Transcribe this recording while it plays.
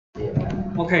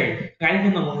Ok,ថ្ងៃនេះខ្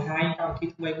ញុំនឹងបង្ហាញកម្មវិធី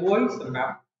ថ្មីមួយសម្រា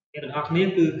ប់អ្នកទាំងអស់គ្នា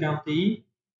គឺកម្មវិធី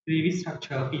Revit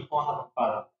Structure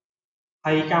 2017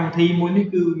 ហើយកម្មវិធីមួយនេះ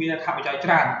គឺមានអត្ថប្រយោជន៍ច្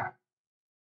រើន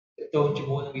ទាក់ទងជា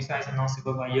មួយនឹងវិស័យសំណង់ស៊ី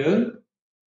វិលរបស់យើង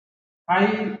ហើយ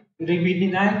Revit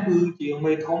នេះដែរគឺជា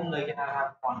មេធំនៃគេហៅថា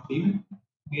Quantum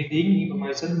Building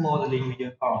Information Modeling របស់យើ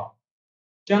ងផង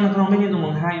អញ្ចឹងនៅក្នុងនេះខ្ញុំនឹងប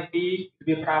ង្ហាញអំពីរ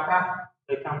បៀបប្រើប្រាស់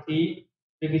នៃកម្មវិធី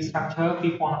Revit Structure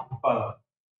 2017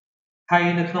ហើយ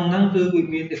នៅក្នុងហ្នឹងគឺវា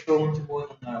មានទាក់ទងជាមួយ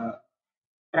នឹង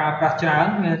ប្រើប្រាស់ច្រើន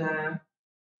មានថា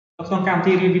នៅក្នុងកម្មវិ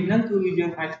ធី Revit ហ្នឹងគឺយើ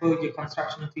ងអាចធ្វើជា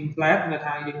construction template មាន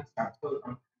ថាយើងស្រាប់ធ្វើ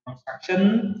construction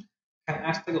ខាង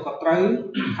aspect ក៏ត្រូវ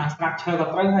ខាង structure ក៏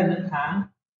ត្រូវហើយនឹងខាង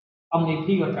MEP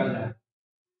ក៏ត្រូវដែរ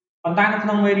ប៉ុន្តែនៅក្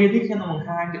នុងមេរៀននេះខ្ញុំនឹងបង្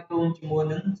ហាញទាក់ទងជាមួយ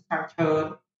នឹង structure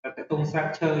ទាក់ទង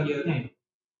structure យើងហ្នឹងអ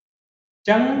ញ្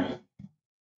ចឹង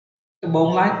ដំបូង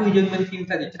ឡើយគឺយើងមាន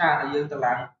template ជាច្រើនដែលយើងទៅ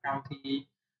ឡើងកម្មវិធី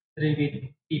Revit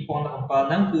 2017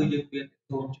ហ្នឹងគឺយើងមានទាក់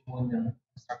ទងជាមួយនឹង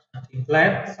construction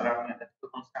template សម្រាប់អ្នកដែលធ្វើ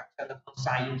construction នៅក្នុង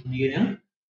site engineer ហ្នឹង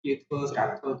យើងធ្វើសម្រា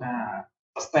ប់ធ្វើការ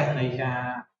process នៃការ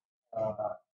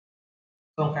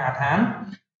ក្នុងការឋាន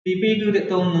ទី2គឺទាក់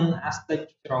ទងនឹង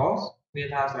architectural មាន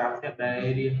ថាសម្រាប់អ្នកដែល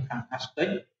រៀនខាង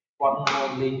architect គាត់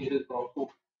modeling ឬក៏គូស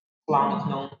ប្លង់នៅក្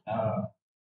នុ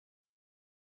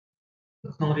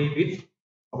ង Revit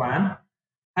ក៏បាន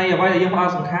ហើយអ្វីដែលយើងផ្ដោត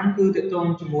សំខាន់គឺទាក់ទង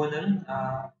ជាមួយនឹង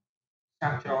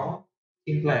structural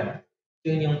template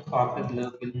ជាងខ្ញុំថតទៅលើ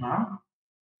ពេលមក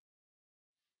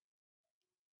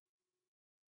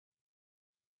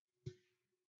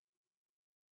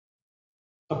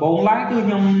ដំបូងឡើយគឺ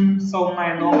ខ្ញុំសូមណែ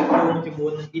នាំទាក់ទងជាមួ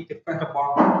យនឹង interface រប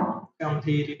ស់កម្មវិ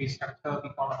ធី Revit Structure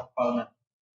 2017ហ្នឹង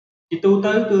ជាទូ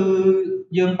ទៅគឺ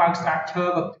យើងបើក structure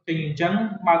ក៏ចេញអញ្ចឹង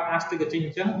បើក architect ក៏ចេញអ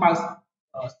ញ្ចឹងបើក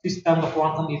system ប្រព័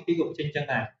ន្ធ MEP ក៏ចេញអញ្ចឹង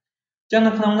ដែរអញ្ចឹង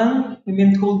នៅក្នុងហ្នឹងវាមាន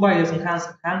tool 3ដែលសំ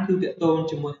ខាន់គឺទាក់ទង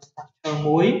ជាមួយ structure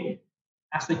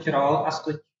 1 architectural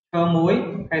architecture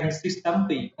 1ហើយនិង system 2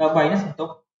 3នេះសន្ទុះ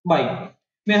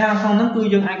3មានថាក្នុងហ្នឹងគឺ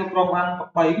យើងអាចគ្រប់គ្រងបាន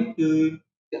3គឺ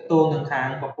ទាក់ទងនឹងខាង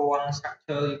ប្រព័ន្ធ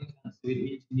structure ខាង civil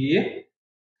engineer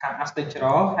ខាង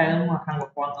architectural ហើយនឹងខាងប្រ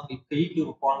ព័ន្ធ MEP គឺ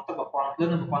ប្រព័ន្ធទឹកប្រព័ន្ធភ្លើង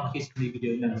និងប្រព័ន្ធអគ្គិសនីរបស់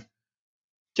យើងហ្នឹងអ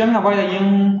ញ្ចឹងអ្វីដែលយើង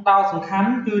ដោតសំខាន់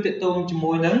គឺទាក់ទងជា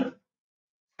មួយនឹង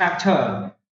structure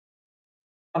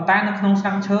ប៉ុន្តែនៅក្នុង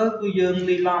structure គឺយើង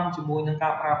លាយឡំជាមួយនឹងកា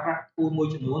រប្រើប្រាស់ tool មួយ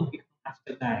ចំនួនពីក្នុង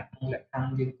architect ដែរក្នុងលក្ខខណ្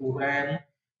ឌយើងគូរ RAM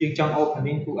យើងចង់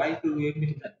opening គូអីគឺវាមាន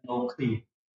ទំនាក់ទំនងគ្នា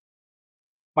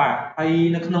បាទហើយ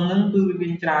នៅក្នុងហ្នឹងគឺវាមា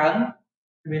នច្រើន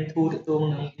មាន tool ទាក់ទង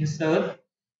នឹង insert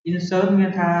មា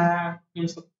នថាខ្ញុំ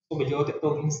សូមបញ្ចូលទាក់ទ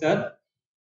ង insert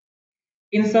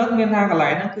មានថាកន្លែ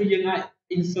ងហ្នឹងគឺយើងអាច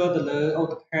insert ទៅលើ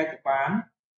AutoCAD ក៏បាន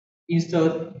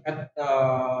insert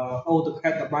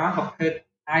AutoCAD ក៏បានប្រភេទ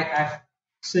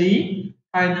IFC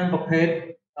ហើយនឹងប្រភេទ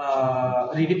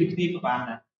Revit ដូចគ្នាក៏បាន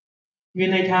ដែរមាន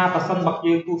ន័យថាបើសិនបើ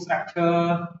យើងគូ structure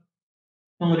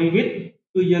ក្នុង Revit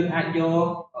គឺយើងអាចយក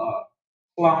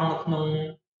ប្លង់នៅក្នុង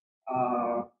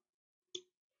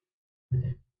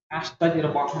architect រ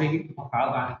បស់ Revit មកប្រើ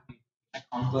បានអាច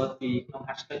convert ពីក្នុង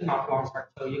architect មកប្លង់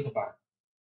structure យើងក៏បាន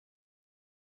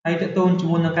ហើយទាក់ទងជា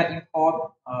មួយនឹងការ import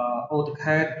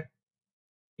AutoCAD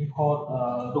import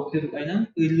រូបភាពអីហ្នឹង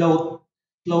គឺ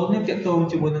load នេះទាក់ទង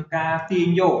ជាមួយនឹងការទាញ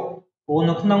យកព្រោះ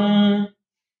នៅក្នុង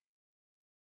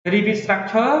Revit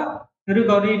structure ឬ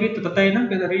ក៏ Revit ទៅទេហ្នឹង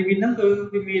គឺ Revit ហ្នឹងគឺ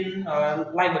វាមាន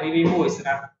library មួយសម្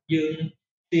រាប់យើង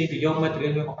ទាញទៅយក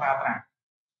material មកប្រើប្រាស់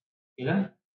ឃើញទេ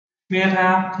មានថា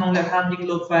ក្នុងលក្ខខណ្ឌយើង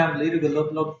load family ឬក៏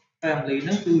load family ហ្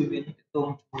នឹងគឺវាមានទាក់ទង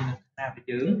ជាមួយនឹងຂະຫນາតរបស់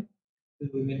យើងគឺ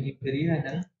វាមាន imperial ហើយ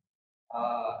នឹង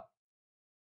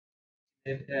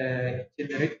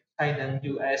generic ហើយនឹង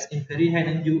US imperial ហើយ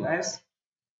នឹង US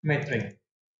metric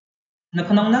នៅ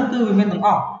ក្នុងហ្នឹងគឺវាមានទាំងអ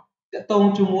ស់ទាក់ទង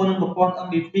ជាមួយនឹងប្រព័ន្ធ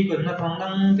MVP ក៏នៅក្នុងហ្នឹ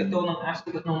ងទាក់ទងនឹង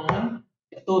ASCII ក៏ក្នុងហ្នឹង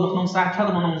ទាក់ទងនៅក្នុង structure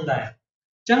ក៏ក្នុងហ្នឹងដែរ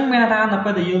អញ្ចឹងមានថានៅពេ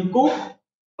លដែលយើងគូស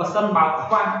បើសិនបើខ្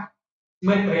វះ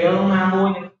material ណាមួយ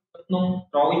នៅក្នុង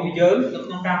drawing របស់យើងនៅ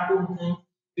ក្នុងការគូសក្នុង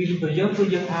video របស់យើងគឺ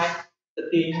យើងអាចទៅ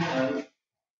ទាញ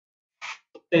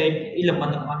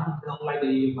element ទាំងអស់ហ្នឹងក្នុង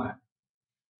library បាន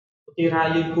ឧទាហរ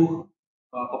ណ៍យើងគូស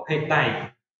ប្រភេទដែក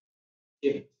ជា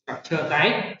structure ដែ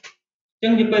កអ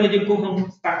ញ្ចឹងពេលដែលយើងគូសក្នុង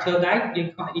structure ដែកយើង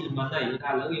ខ្វះ element ហើយថា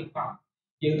ឥឡូវយើងខ្វះ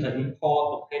យើងត្រូវ import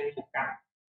ប្រភេទមុខកាត់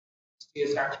ជា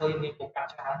structure មានមុខកាត់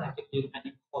ច្រើនតែយើងអាច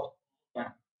import បាន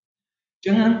អញ្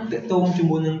ចឹងទាក់ទងជា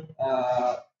មួយនឹង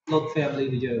load family រ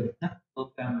បស់យើងណា load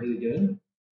family របស់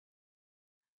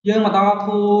យើងមកដល់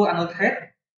tool annotate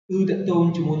គឺទាក់ទង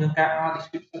ជាមួយនឹងការ art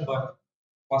description រប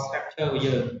ស់ structure របស់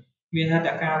យើងមានថា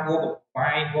តែការវាស់បា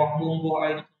យវាស់មុំវាស់អី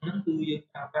ហ្នឹងគឺយើង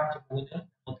ប្រើប្រាស់ជាមួយនឹង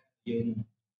annotate យើង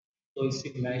ដោយ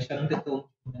simulation ទាក់ទង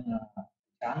ជាមួយនឹង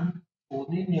ចាំ tool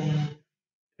នេះខ្ញុំ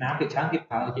Nám cái sáng tiếp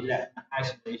theo chỉ là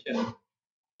isolation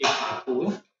tiếp theo tool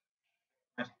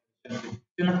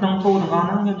cho nó không thu được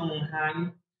nó như nông hai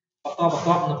bắt to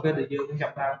nó về để dương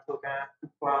gặp đang thu ca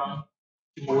quang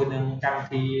mùi nâng cam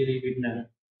thì review nâng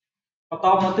bắt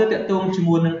to nó tiếp tục tung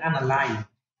mùi nâng analyze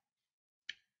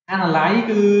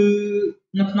គឺ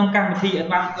នៅក្នុងកម្មវិធី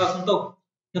advanced សំទុក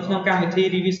នៅក្នុងកម្មវិធី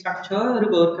Revit structure ឬ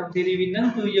ក៏កម្មវិធី Revit ហ្នឹង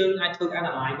គឺយើងអាចធ្វើ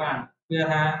analyze បានគឺ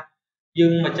ថាយើ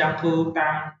ងមកចាំធ្វើតា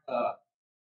ម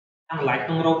analyze ក្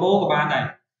នុង robot ក៏បានដែរ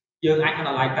យើងអាច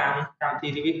analyze តាមកម្មវិធី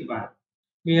Revit ក៏បាន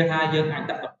វាថាយើងអាច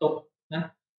ដាក់បន្ទុកណា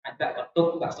អាចដាក់បន្ទុក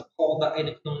ដាក់ support ដាក់អី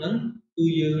នៅក្នុងហ្នឹងគឺ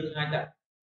យើងអាចដាក់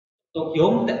បន្ទុក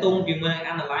យំតាក់ទងជាមួយ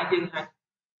analyze យើងអាច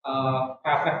ប្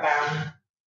រើប្រាស់តាម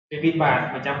Revit បាន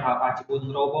មកចាំប្រើប្រាស់ជាមួយនឹ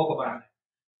ង robot ក៏បាន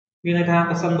មានន័យថា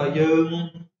បើសិនបើយើង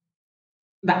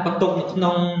ដាក់បន្ទុកនៅក្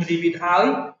នុង Revit ហើយ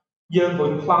យើងរុ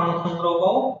ញខ្លាំងនៅក្នុង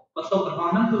robot បន្ទុកទាំងអ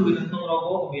ស់ហ្នឹងគឺវានៅក្នុង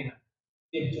robot ក៏មាន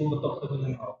ដែរជួបន្ទុកទៅវិញទៅ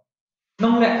មកក្នុ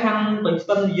ងលក្ខខណ្ឌបើ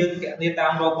សិនយើងគណនាតា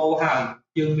ម robot ហើយ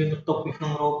យើងមានបន្ទុកពីក្នុ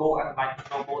ង robot អាចបាច់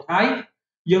ក្នុង robot ហើយ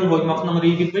យើងរុញមកក្នុង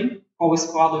Revit វិញក៏វា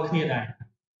ស្គាល់ដូចគ្នាដែរ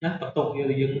ណាបន្ទុកយើ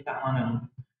ងដាក់មកហ្នឹង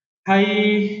ហើយ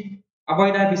អ្វី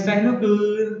ដែលពិសេសនោះគឺ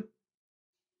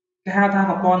គេហៅថា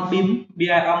ប្រព័ន្ធ BIM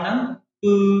ហ្នឹង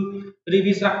គឺ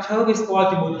Revit structure វាស្គាល់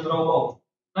ជាមួយនឹង robot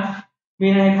ណាមា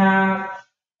នន័យថា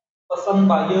បើសិន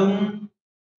បើយើង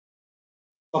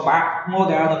ពិបាក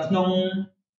model នៅក្នុង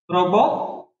robot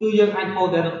គឺយើងអាច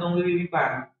model នៅក្នុង Revit បា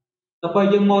នដល់ពេល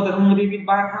យើង model ក្នុង Revit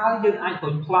បានហើយយើងអាចរុ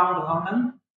ញប្លង់ទាំងអស់ហ្នឹង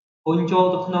រុញចូល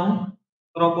ទៅក្នុង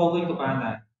robot វិញក៏បាន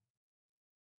ដែរ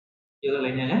យល់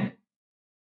លេងណា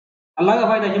ឥឡូវអ្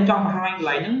វីដែលខ្ញុំចង់បង្ហាញកន្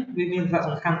លែងហ្នឹងវាមានសារៈ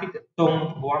សំខាន់តិចទៅតង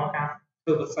ប្រព័ន្ធការធ្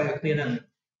វើប្រសិទ្ធភាពគ្នាហ្នឹង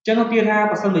អញ្ចឹងវាថា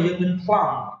បើសិនបើយើងមានប្ល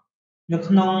ង់នៅ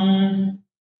ក្នុង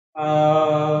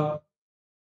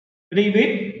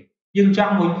Revit យើងច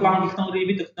ង់រុញប្លង់ពីក្នុង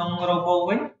Revit ទៅក្នុង robot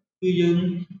វិញគឺយើង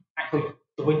អាចរុញ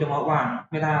ទៅវិញទៅមកបាន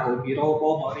មានថារុញពី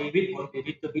robot មក Revit រុញពី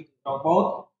Revit ទៅ robot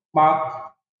បើ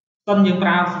សិនយើងប្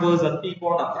រើ version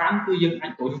 2015គឺយើងអា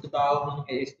ចរុញទៅដល់ក្នុង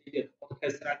AST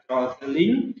AutoCAD Structural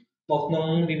Modeling មកក្នុង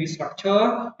Revit structure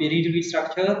ពី Revit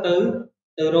structure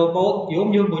ទៅ robot យើង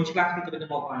រុញឆ្លាស់ទៅវិញ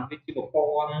មកបានវាជាប្រព័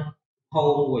ន្ធហូរ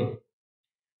មួយ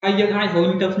ហើយយើងអាចរុញ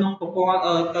ទៅក្នុងប្រព័ន្ធ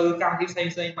ទៅកម្មវិធី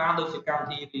ផ្សេងៗបានដូចជាកម្ម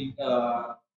វិធី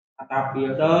Adaptive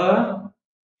Builder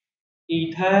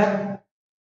ETAB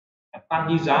Advanced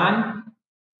Design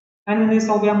ហើយមាន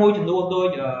software មួយចំនួនដូច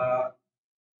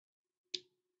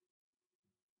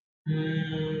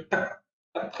ទឹ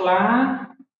កខ្លា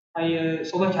ហើយ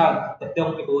software ច្រើនទៅទាក់ទង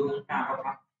ជាមួយនឹងការប្រើប្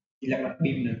រាស់ពីលក្ខណៈ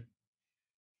BIM ហ្នឹង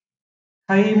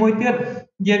ហើយមួយទៀត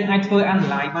យើងអាចធ្វើ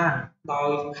analyze បានដោយ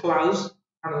cloud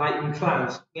analyze in cloud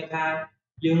មានថា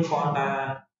យើងគ្រាន់តែ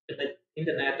ចំណេញអ៊ីន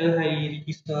ធឺណិតទៅហើយ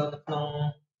register នៅក្នុង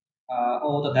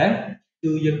AUTODESK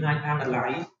គឺយើងអាច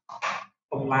analyze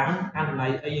កម្លាំង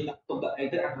analyze អីយើងដាក់ទុកដាក់អី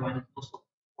ទៅ analyze នៅក្នុង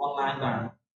online បាន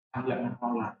តាមលក្ខណៈ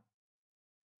online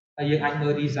ហើយយើងអាចមើ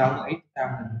ល result អីតាម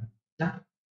ហ្នឹងណា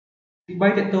ទី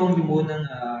3តកតងជាមួយនឹង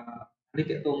នេះ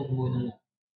តកតងជាមួយនឹង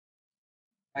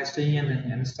IC និង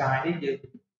insight នេះយើង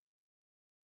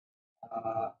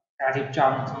ការរៀប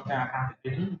ចំក្នុងការអានទៅ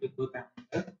នេះវាធ្វើតាម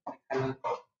ទៅហើយ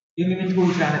យើងមាន tool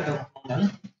ច្រើនទៅក្នុងហ្នឹង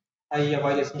ហើយអ្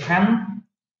វីដែលសំខាន់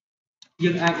យើ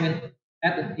ងអាចមាន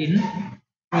add in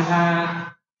គឺថា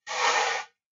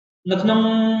នៅក្នុង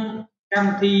កម្ម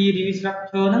វិធី Revit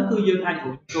structure ហ្នឹងគឺយើងអាច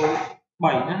រួមចូល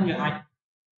3ណាយើងអាច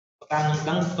តាមនឹង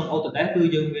ដឹងក្នុង AutoDesk គឺ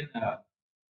យើងមាន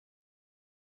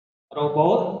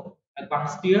robot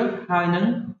advanced steel ហើយនឹង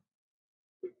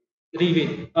Revit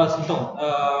សំទោស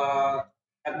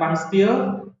advanced steel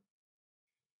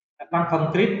advanced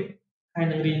concrete ហើយ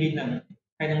នឹង Revit ហ្នឹង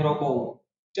ហើយនឹង robot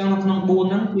អញ្ចឹងនៅក្នុង4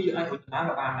ហ្នឹងគឺយើងអាចរុញដំណើរ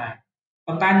ក៏បានដែរ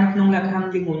ប៉ុន្តែនៅក្នុងលក្ខខណ្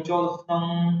ឌយើងរុញចូលក្នុង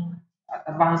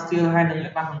advanced steel ហើយនឹង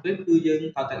advanced concrete គឺយើង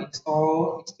ត្រូវតែ install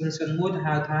extension មួយដែល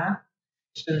ហៅថា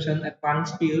extension advanced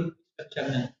steel extension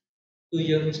ហ្នឹងគឺ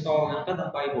យើង install ហ្នឹងទៅដើ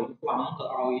ម្បីរុញប្លង់ទៅ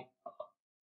ឲ្យ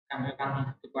កម្មវិ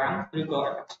ធីទៅបានឬក៏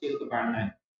advanced steel ទៅបានដែរ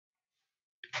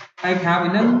ហើយក្រៅពី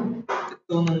ហ្នឹង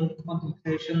ទៅនឹង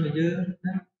configuration របស់យើង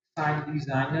ណា site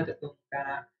designer ទៅនឹងកា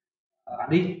រ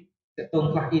នេះទៅនឹង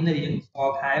plugin ដែលយើង install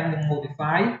ថែមនិង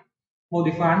modify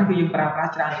នេះគឺយើងប្រើប្រា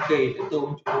ស់ច្រើនជាងគេទៅជាមួ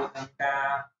យនឹងការ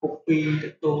copy ទៅ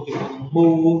ជាមួយនឹង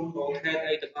move rotate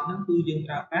អីទាំងអស់ហ្នឹងគឺយើង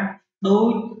ប្រើប្រាស់ដូ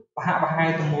ចប្រហាក់ប្រហែល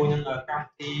ជាមួយនឹងកម្ម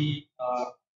វិធីអឺ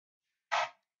ត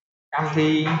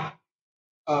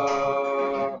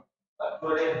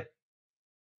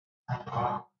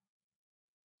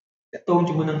កតង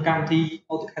ជាមួយនឹងកម្មវិធី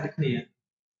AutoCAD ដូចគ្នា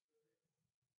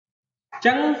អញ្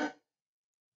ចឹង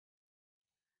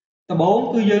ដំបូង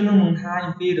គឺយើងនឹងបង្ហាញ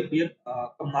អំពីរបៀប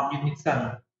កំណត់ unit សិន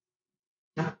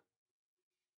ណា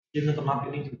យើងនឹងកំណត់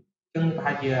unit ចឹងប្រ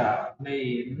ហែលជានៃ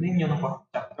នេះខ្ញុំនឹងបោះ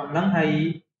ចាប់ត្រឹមហ្នឹងហើយ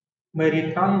មេរៀន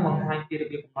ក្រោយនឹងបង្ហាញពីរ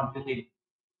បៀបកំណត់ unit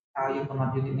តើយើងកំណ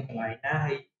ត់ unit នៅកន្លែងណា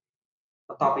ហើយប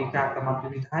ន្ទាប់ពីការកំណត់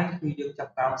unit ហើយគឺយើងចា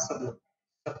ប់ផ្ដើមសិត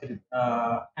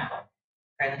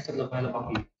ហើយនឹងសិត level របស់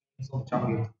វាសូមចង់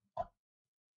វា